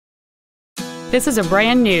This is a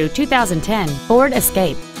brand new 2010 Ford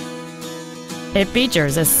Escape. It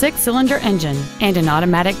features a 6-cylinder engine and an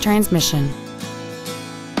automatic transmission.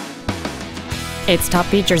 Its top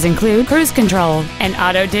features include cruise control, an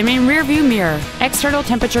auto-dimming rear-view mirror, external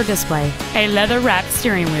temperature display, a leather-wrapped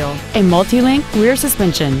steering wheel, a multi-link rear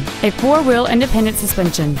suspension, a 4-wheel independent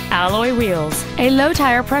suspension, alloy wheels, a low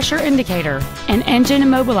tire pressure indicator, an engine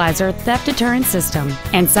immobilizer theft deterrent system,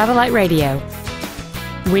 and satellite radio.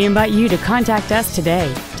 We invite you to contact us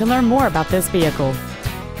today to learn more about this vehicle.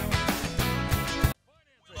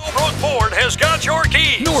 Willowbrook Ford has got your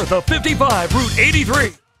keys. North of 55 Route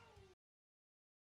 83.